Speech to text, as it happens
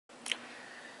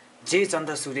जय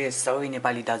चन्द्र सूर्य सबै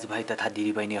नेपाली दाजुभाइ तथा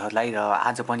दिदीबहिनीहरूलाई र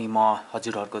आज पनि म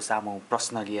हजुरहरूको सामु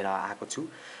प्रश्न लिएर आएको छु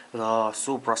र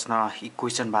सो प्रश्न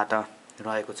इक्वेसनबाट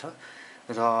रहेको छ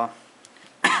र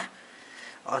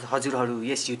हजुरहरू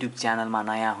यस युट्युब च्यानलमा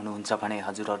नयाँ हुनुहुन्छ भने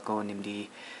हजुरहरूको निम्ति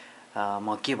म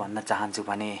के भन्न चाहन्छु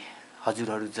भने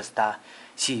हजुरहरू जस्ता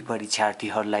सी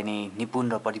परीक्षार्थीहरूलाई नै निपुण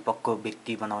र परिपक्व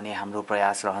व्यक्ति बनाउने हाम्रो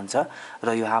प्रयास रहन्छ र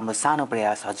यो हाम्रो सानो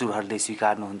प्रयास हजुरहरूले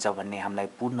स्वीकार्नुहुन्छ भन्ने हामीलाई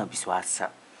पूर्ण विश्वास छ।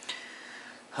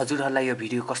 हजुरहरूलाई यो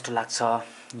भिडियो कस्तो लाग्छ,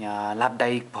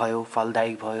 लाभदायक भयो,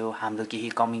 फलदायक भयो, हाम्रो केही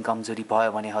कमी कमजोरी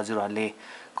भयो भने हजुरहरूले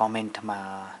कमेन्टमा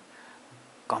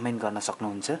कमेन्ट गर्न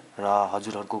सक्नुहुन्छ र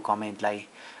हजुरहरूको कमेन्टलाई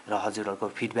र हजुरहरूको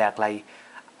फिडब्याकलाई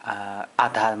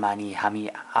आधार मानी हामी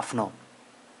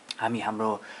हाम्रो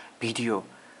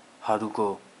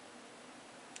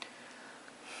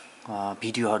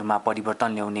भिडियोहरूमा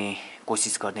परिवर्तन ल्याउने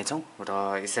कोसिस गर्नेछौँ र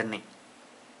यसरी नै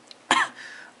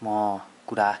म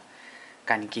कुरा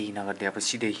कानी केही नगर्दै अब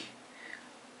सिधै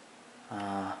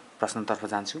प्रश्नतर्फ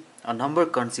जान्छु। A number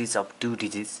consist of 2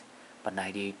 digits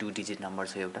भन्दाखेरि 2 डिजिट नम्बर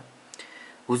छ एउटा,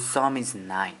 हुज सम इज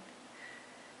 9।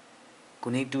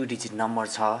 कुनै 2 डिजिट नम्बर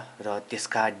छ र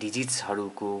त्यसका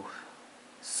डिजिट्सहरूको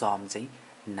सम चाहिँ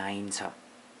 9 छ।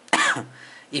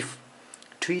 If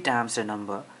 3 times the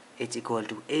number is equal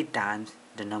to 8 times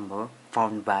the number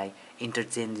formed by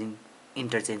interchanging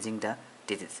the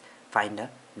digits, find the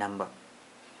number.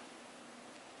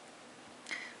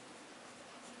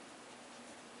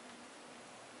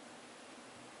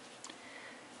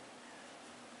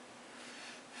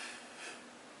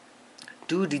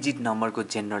 Two digit number को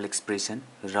जनरल एक्सप्रेसन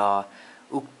र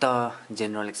उक्त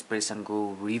जनरल एक्सप्रेसन को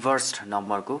रिभर्स्ड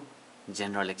नंबर को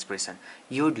जनरल एक्सप्रेसन,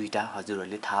 यो दुईटा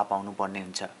हजुरहरूले थाहा पाउनु पर्ने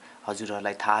हुन्छ।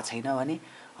 हजुरहरूलाई थाहा छैन भने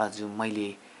हजुर मैले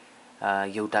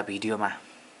एउटा भिडियोमा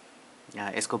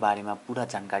यसको बारेमा पूरा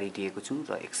जानकारी दिएको छु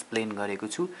र एक्सप्लेन गरेको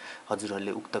छु।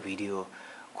 हजुरहरूले उक्त भिडियो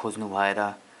खोज्नु भएर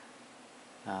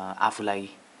आफूलाई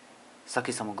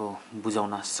सकेसम्मको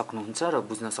बुझाउन सक्नुहुन्छ र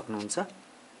बुझ्न सक्नुहुन्छ।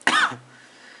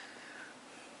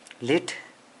 Let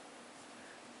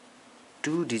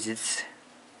 2 digits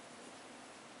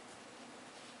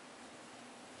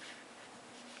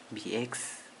be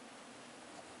x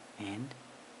and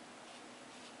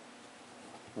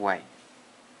y.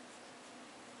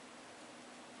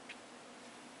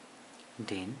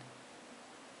 Then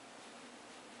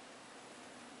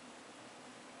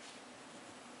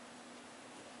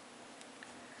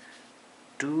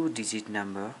two-digit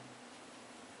number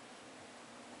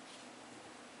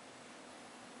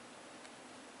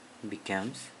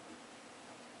becomes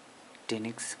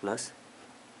 10x plus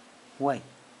y,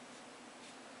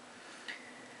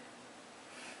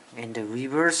 and the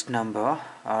reversed number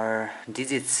or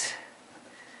digits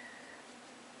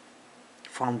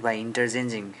formed by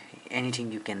interchanging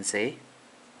anything you can say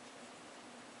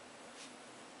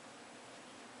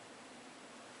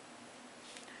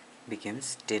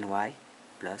becomes 10y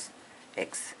plus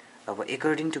x. अब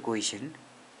according to question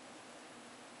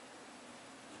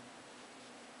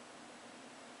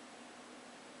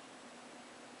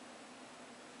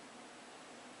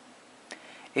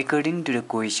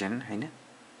हैन,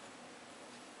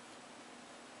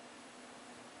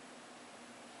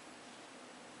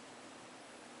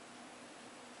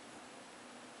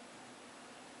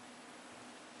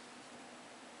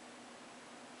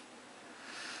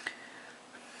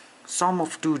 sum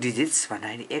of 2 digits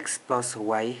भन्दाखेरि x plus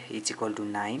y is equal to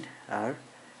 9 or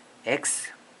x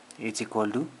is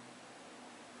equal to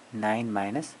 9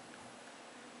 minus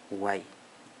y.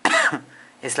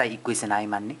 यसलाई equation I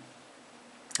मान्ने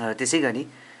र त्यसैगरी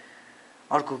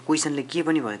अर्को क्वेसनले के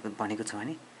पनि भनेको छ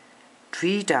भने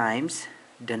 3 times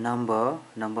the number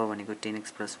भनेको 10x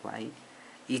plus y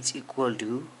is equal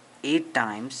to 8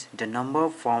 times the number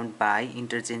formed by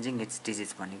interchanging its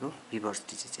digits भनेको रिभर्स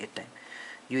डिजिट्स 8 टाइम।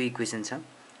 यो इक्वेसन छ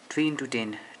 3 into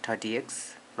 10 30x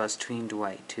plus 3 into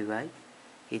y 2y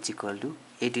is equal to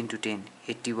 8 into 10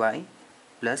 80y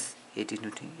plus 8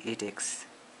 into 10 8x,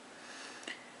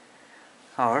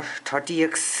 or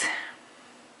 30x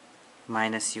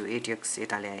minus you 8x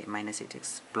minus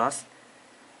 8x plus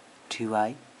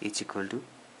 2y is equal to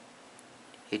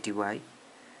 80y,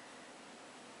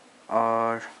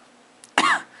 or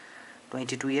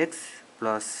 22x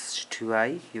plus 2y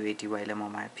यो 80y लाई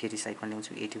म फेरि साइडमा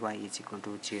ल्याउँछु 80y is equal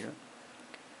to 0,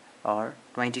 or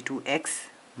 22x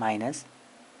minus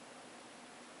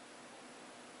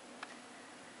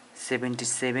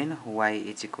 77y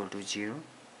is equal to 0,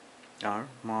 or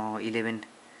म 11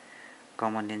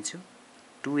 common लिन्छु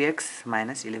 2x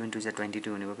minus 11 2 जा 22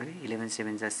 हुने भएकोले 11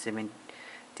 7 जा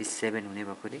 77 हुने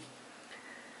भएकोले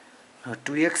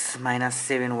 2x minus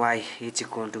 7y is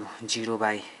equal to 0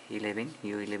 by 11.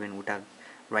 यो 11 उता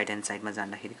राइट ह्यान्ड साइडमा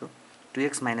जाँदाखेरिको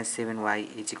 2x minus 7y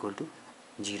is equal to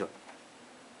 0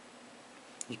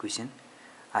 equation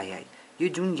आयो। यो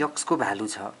जुन x को भ्यालु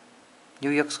छ, यो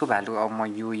x को भ्यालु अब म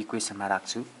यो इक्वेसनमा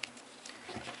राख्छु,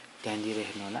 ध्यान दिएर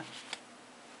हेर्नु होला।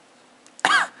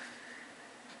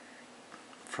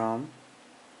 From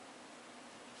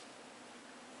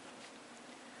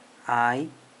I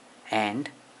and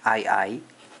II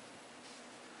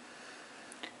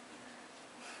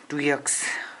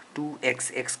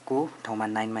 2x को ठाउँमा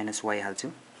 9 minus y हाल्छु,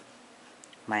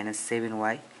 minus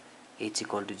 7y is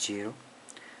equal to 0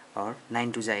 और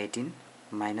 9 2 18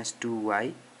 minus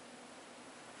 2y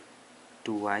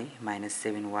minus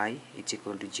 7y is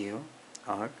equal to 0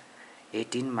 और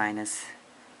 18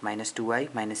 minus 2y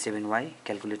minus 7y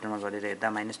क्याल्कुलेटरमा गरेर हेर्दा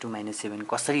minus 2 minus 7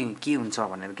 कसरी के हुन्छ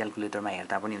भनेर क्याल्कुलेटरमा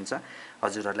हेर्दा पनि हुन्छ।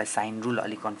 हजुरहरुलाई साइन रुल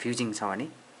अलि कन्फ्युजिङ छ भने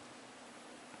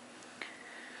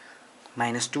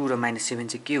minus 2 र minus 7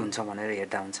 चाहिँ के हुन्छ भनेर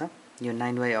हेर्दा हुन्छ। यो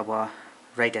 9y अब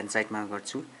राइट ह्यान्ड साइडमा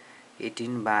गर्छु,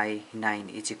 18 by 9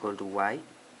 is equal to y,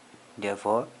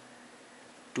 therefore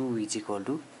 2 is equal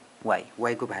to y,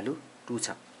 y को भ्यालु 2 छ।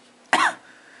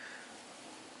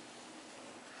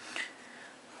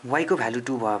 y को भ्यालु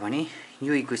 2 भयो भने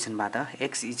यो इक्वेसनबाट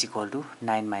x is equal to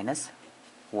 9 minus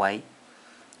y,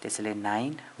 त्यसैले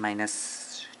 9 minus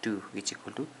 2 is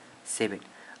equal to 7।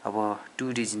 अब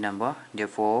 2 digit number,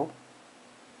 therefore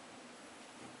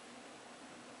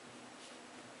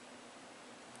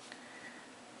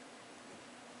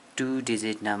 2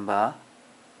 digit number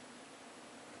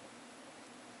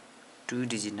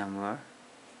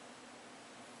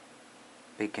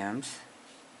becomes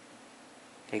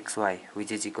xy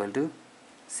which is equal to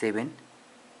 7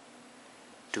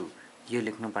 2। यो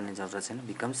लेख्नु पर्ने जरुरत छैन,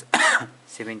 becomes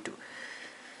 7 2।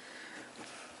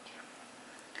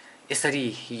 यसरी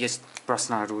यस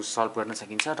प्रश्नहरु सल्भ गर्न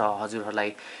सकिन्छ र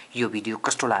हजुरहरुलाई यो भिडियो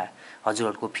कस्तो लाग्यो,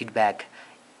 हजुरहरुको फिडब्याक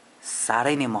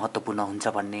सारै नै महत्त्वपूर्ण हुन्छ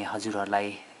भन्ने हजुरहरुलाई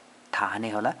थाहा नै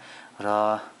होला र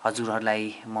हजुरहरुलाई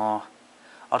म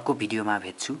अर्को भिडियोमा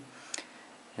भेट्छु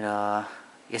र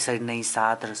यसरी नै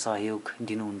साथ र सहयोग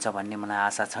दिनुहुन्छ भन्ने मलाई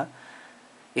आशा छ।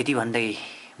 यति भन्दै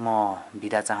म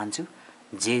बिदा चाहन्छु।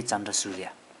 जय चन्द्र सूर्य।